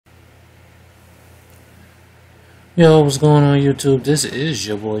Yo, what's going on YouTube? This is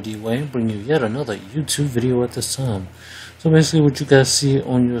your boy D-Way, bringing you yet another YouTube video at this time. So basically what you guys see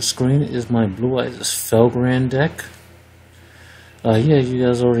on your screen is my Blue Eyes Felgrand deck. Yeah, you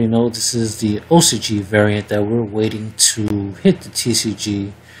guys already know this is the OCG variant that we're waiting to hit the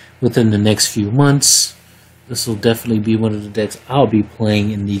TCG within the next few months. This will definitely be one of the decks I'll be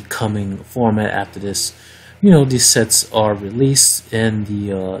playing in the coming format after this. You know, these sets are released in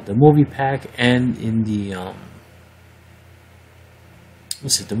the movie pack and in the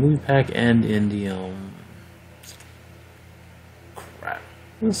the movie pack and in the crap.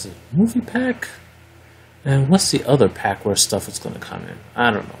 What's it? Movie pack? And what's the other pack where stuff is gonna come in? I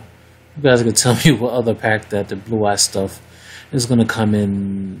don't know. You guys can tell me what other pack that the Blue Eye stuff is gonna come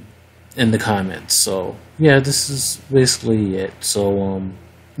in the comments. So yeah, this is basically it. So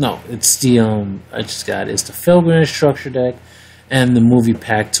no, it's the it's the Felgrand structure deck and the movie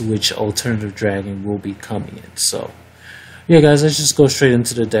pack to which Alternative Dragon will be coming in. So yeah, guys, let's just go straight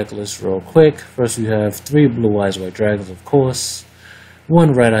into the deck list real quick. First, we have 3 Blue Eyes White Dragons, of course,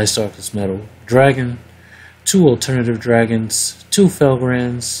 1 Red Eyes Darkest Metal Dragon, 2 Alternative Dragons, 2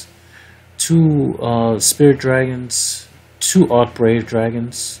 Felgrands, 2 Spirit Dragons, 2 Arcbrave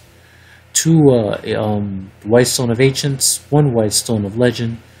Dragons, 2 White Stone of Ancients, 1 White Stone of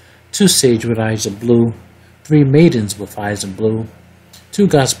Legend, 2 Sage with Eyes of Blue, 3 Maidens with Eyes of Blue, 2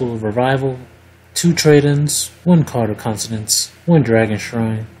 Gospel of Revival, 2 Trade-ins, 1 Card of Consonance, 1 Dragon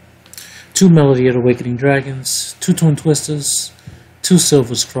Shrine, 2 Melody of Awakening Dragons, 2 Twin Twisters, 2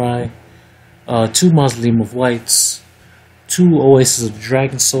 Silver Scry, 2 Mausoleum of Whites, 2 Oasis of the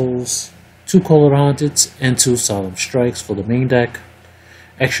Dragon Souls, 2 Call of Haunted, and 2 Solemn Strikes for the main deck.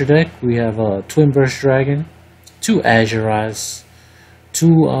 Extra deck, we have Twin Burst Dragon, 2 Azure Eyes,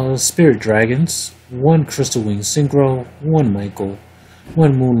 2 Spirit Dragons, 1 Crystal Wing Synchro, 1 Michael,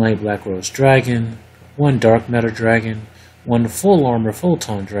 1 Moonlight Black Rose Dragon, 1 Dark Matter Dragon, 1 Full Armor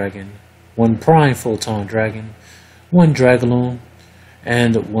Photon Dragon, 1 Prime Photon Dragon, 1 Dragaloon,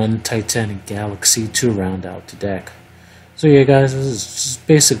 and 1 Titanic Galaxy to round out the deck. So yeah, guys, this is just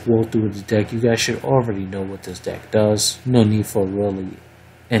basic walkthrough of the deck. You guys should already know what this deck does. No need for really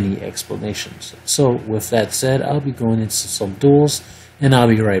any explanations. So with that said, I'll be going into some duels, and I'll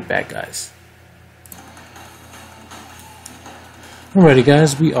be right back, guys. Alrighty,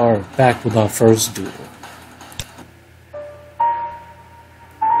 guys, we are back with our first duel.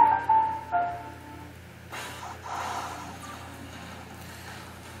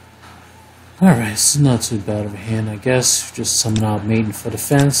 Alright, it's not too bad of a hand, I guess. Just summon out Maiden for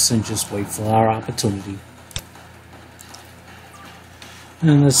defense and just wait for our opportunity.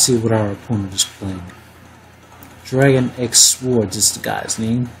 And let's see what our opponent is playing. Dragon X Swords is the guy's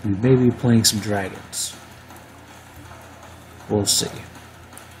name. We may be playing some dragons. We'll see.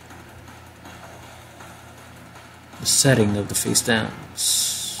 The setting of the face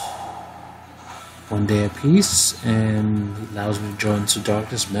downs. 1 day apiece, and it allows me to join to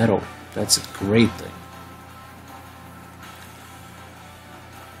Darkest Metal. That's a great thing.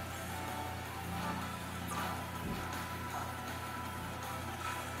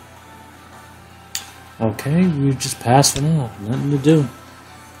 Okay, we just passed for now. Nothing to do.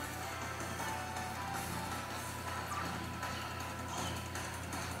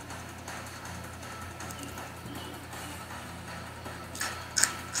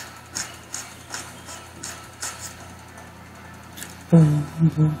 Boom,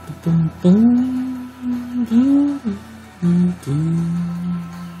 boom, boom, boom,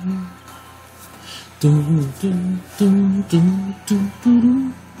 boom,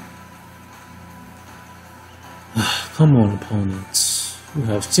 boom. Come on, opponents. You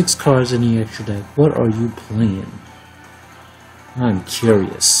have 6 cards in the extra deck. What are you playing? I'm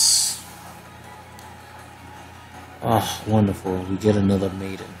curious. Ah, wonderful. We get another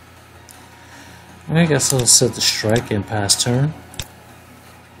Maiden. I guess I'll set the strike and pass turn.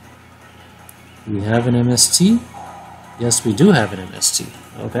 We have an MST? Yes, we do have an MST.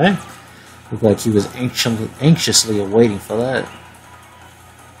 Okay. Looked like he was anxiously awaiting for that.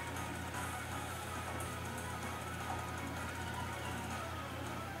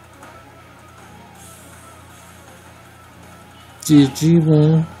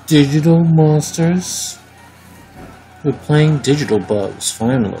 Digimon, digital monsters. We're playing digital bugs,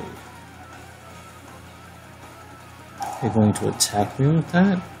 finally. They're going to attack me with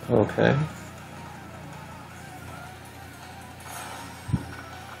that? Okay.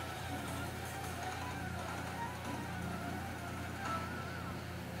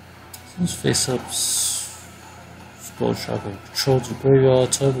 Let's face up Skull Chakra. Controls the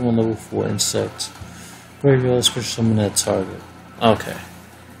graveyard, target 1 level 4 insect. Graveyard, special summon that target. Okay.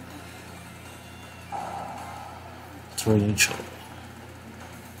 Torrential.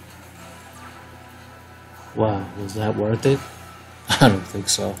 Wow, was that worth it? I don't think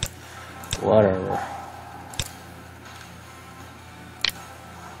so. Whatever.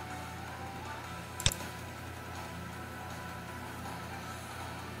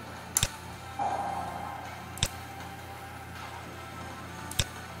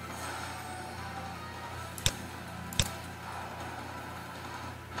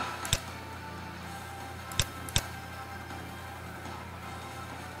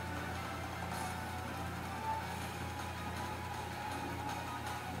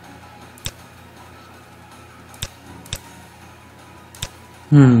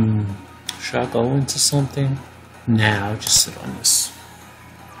 Should I go into something? Nah, I'll just sit on this.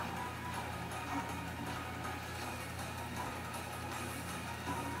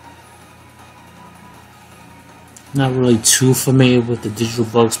 Not really too familiar with the Digital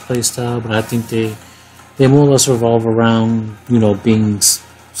Bugs playstyle, but I think they more or less revolve around, you know, being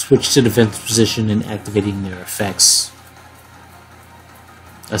switched to defensive position and activating their effects.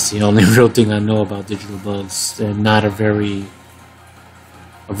 That's the only real thing I know about Digital Bugs. They're not a very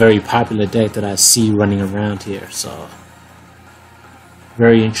popular deck that I see running around here, so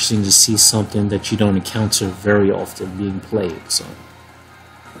very interesting to see something that you don't encounter very often being played. So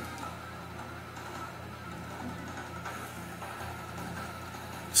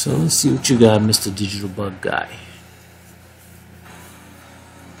let's see what you got, Mr. Digital Bug Guy.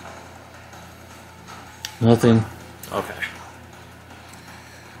 Nothing? Okay.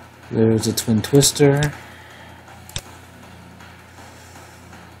 There's a Twin Twister.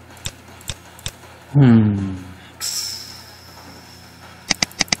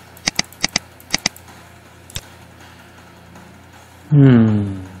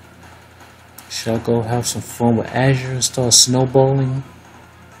 Should I go have some fun with Azure and start snowballing?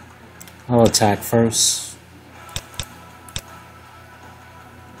 I'll attack first.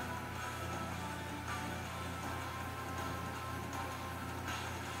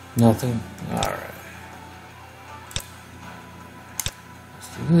 Nothing? Alright.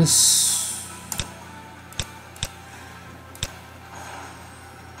 Let's do this.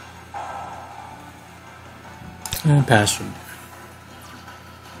 And pass from there.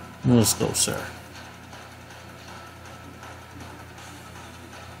 Let's go, sir.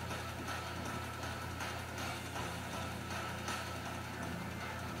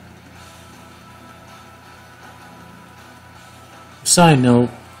 Side note,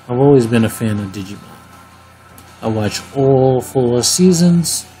 I've always been a fan of Digimon. I watch all 4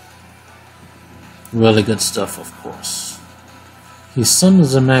 seasons. Really good stuff, of course. His son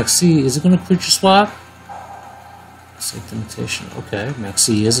is a Maxi. Is it going to creature swap? Insect imitation. Okay,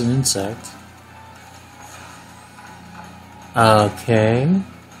 Maxi is an insect. Okay.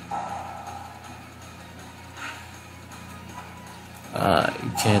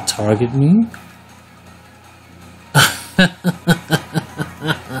 You can't target me.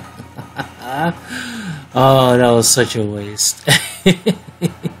 Oh, that was such a waste.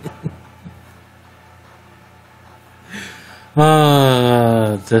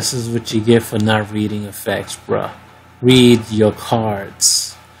 This is what you get for not reading effects, bruh. Read your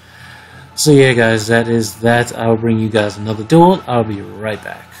cards. So yeah, guys, that is that. I'll bring you guys another duel. I'll be right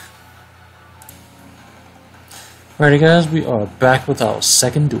back. Alrighty, guys, we are back with our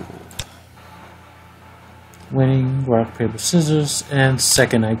second duel. Winning, rock, paper, scissors, and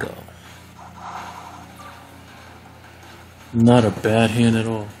second I go. Not a bad hand at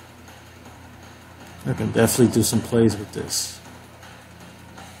all. I can definitely do some plays with this.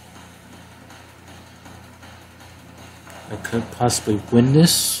 I could possibly win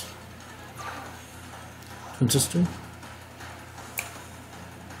this. Twin Sister.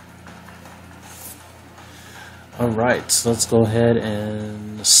 Alright, so let's go ahead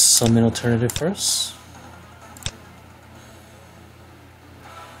and summon alternative first.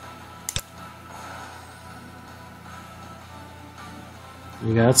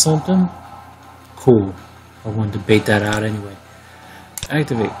 You got something? Cool. I wanted to bait that out anyway.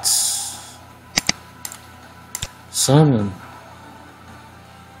 Activate. Summon.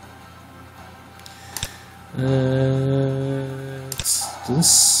 It's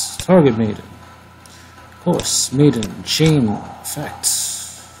this target maiden. Of course, maiden chain effect.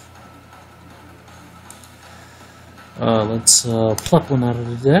 Let's pluck one out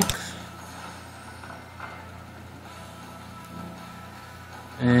of the deck.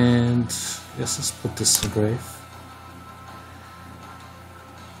 And I guess let's put this in the grave.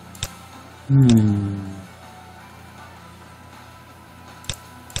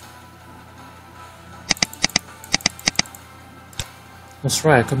 That's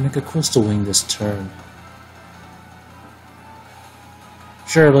right, I could make a crystal wing this turn.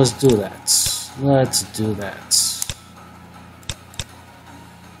 Sure, let's do that. Let's do that.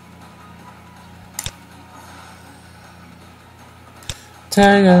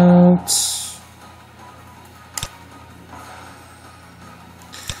 Tag out.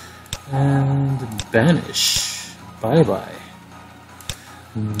 And banish. Bye-bye.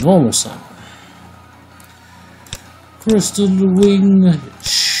 Normal summon. Crystal Wing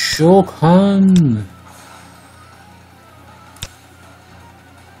Shokan.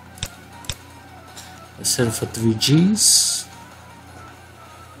 Let's hit it for 3 Gs.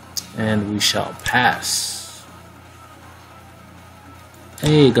 And we shall pass.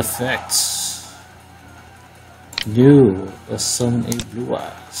 Egg effects. New. Let's summon a Blue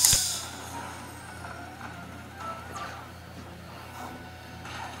Eyes.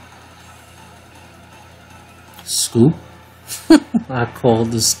 Scoop. I call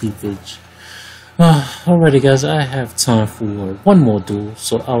the scoopage. Alrighty guys, I have time for one more duel,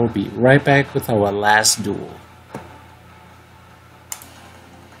 so I will be right back with our last duel.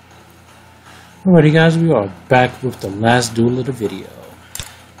 Alrighty guys, we are back with the last duel of the video.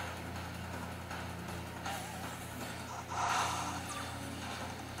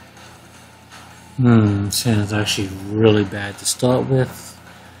 Sounds actually really bad to start with.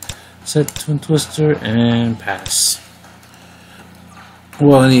 Set Twin Twister and pass.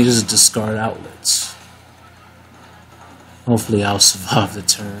 All I need is discard outlets. Hopefully I'll survive the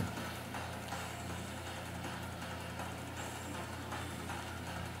turn.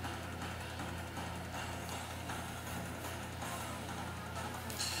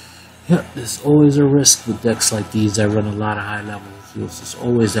 Yep, there's always a risk with decks like these that run a lot of high levels. There's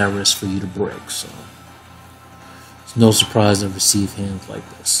always that risk for you to break, so it's no surprise I receive hands like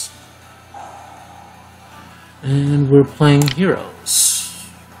this. And we're playing heroes.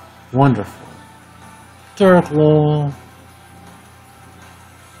 Wonderful. Dark Law.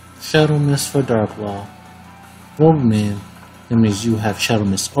 Shadow Mist for Dark Law. Wolfman. That means you have Shadow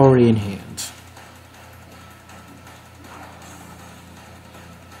Mist already in hand.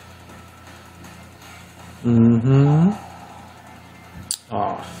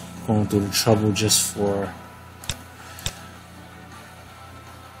 Going through the trouble just for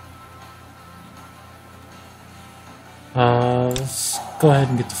let's go ahead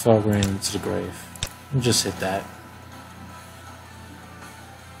and get the felgrand into the grave. And just hit that.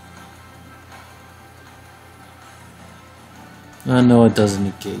 I know it doesn't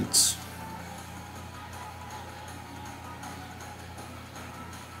negate.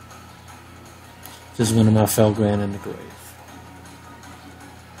 Just one of my felgrand in the grave.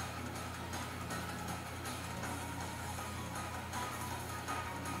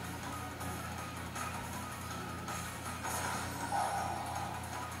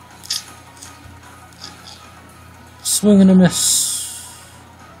 Swing and a miss.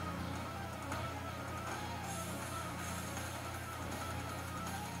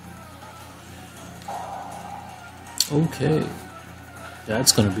 Okay,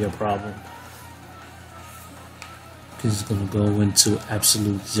 that's gonna be a problem. Because it's gonna go into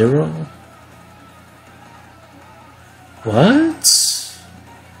absolute 0. What?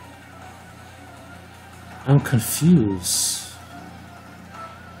 I'm confused.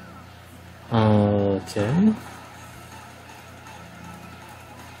 Okay.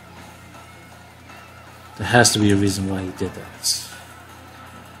 There has to be a reason why he did that.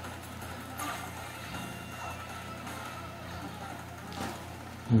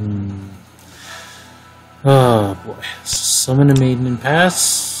 Oh boy. Summon a maiden and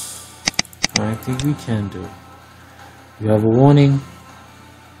pass. I think we can do. You have a warning.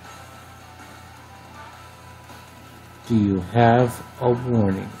 Do you have a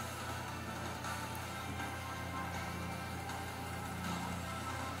warning?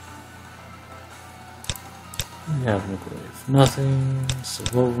 We have no grave. Nothing.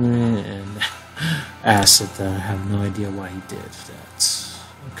 Suburban and acid that I have no idea why he did that.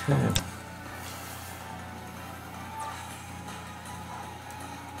 Okay.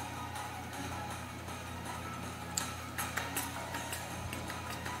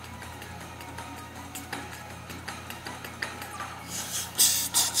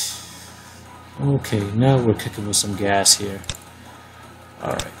 Okay, now we're kicking with some gas here.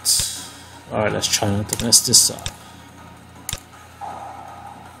 Alright, let's try not to mess this up.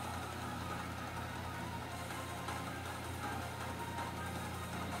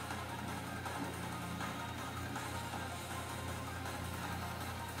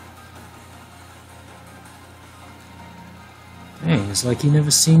 Dang, it's like you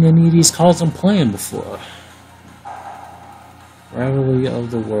never seen any of these cards I'm playing before. Rivalry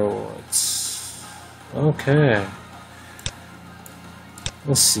of the Worlds. Okay.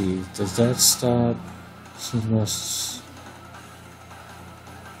 Let's see, does that stop? Must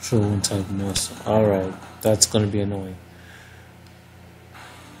show one type of monster. Alright, that's gonna be annoying.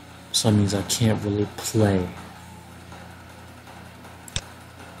 So that means I can't really play.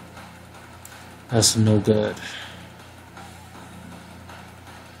 That's no good.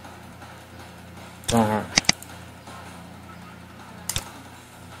 Darn.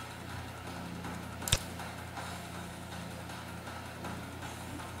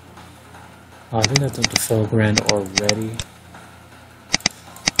 Oh, I think I took the felgrand already.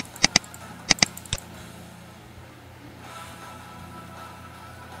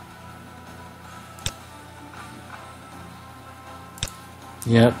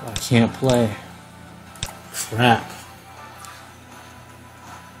 Yep, I can't play. Crap.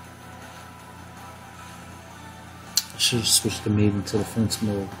 I should have switched the maiden to defense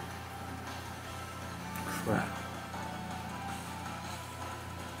mode. Crap.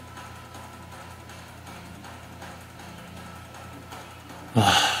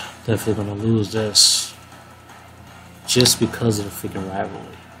 Definitely gonna lose this. Just because of the freaking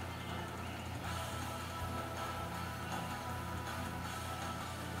rivalry.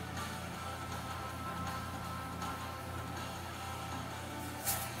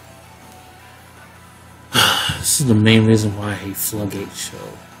 This is the main reason why I hate Floodgate Show.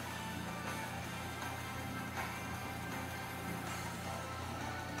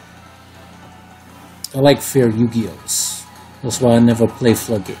 I like fair Yu-Gi-Ohs. That's why I never play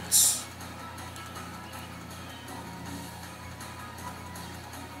Floodgates.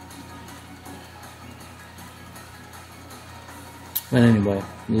 But anyway,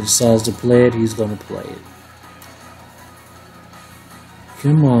 he decides to play it, he's gonna play it.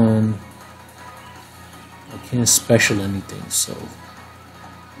 Come on. I can't special anything, so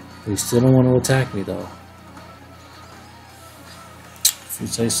they still don't want to attack me though. If you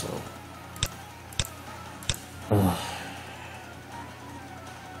say so.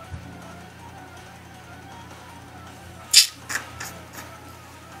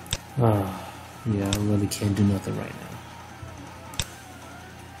 Yeah, I really can't do nothing right now.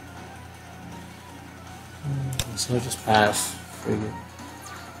 So I just pass. Figure.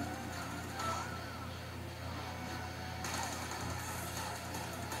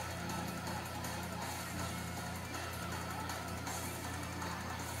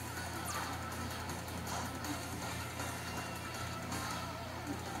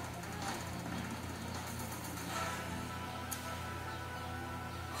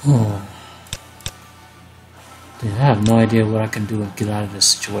 Oh. I have no idea what I can do to get out of this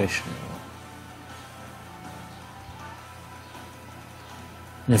situation.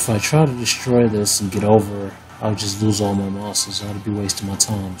 And if I try to destroy this and get over, I'll just lose all my monsters. I'd be wasting my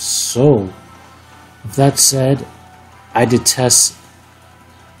time. So, with that said, I definitely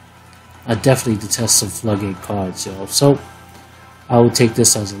detest some Floodgate cards, yo. So, I will take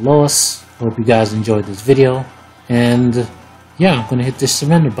this as a loss. Hope you guys enjoyed this video. And, yeah, I'm going to hit this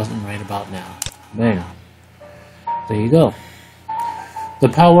surrender button right about now. Bam. There you go. The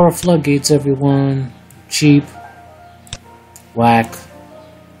power of Floodgates, everyone. Cheap, whack,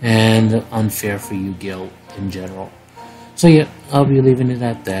 and unfair for Yu-Gi-Oh! In general. So yeah, I'll be leaving it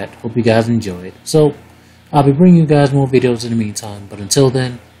at that. Hope you guys enjoyed. So, I'll be bringing you guys more videos in the meantime. But until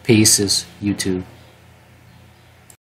then, peace, YouTube.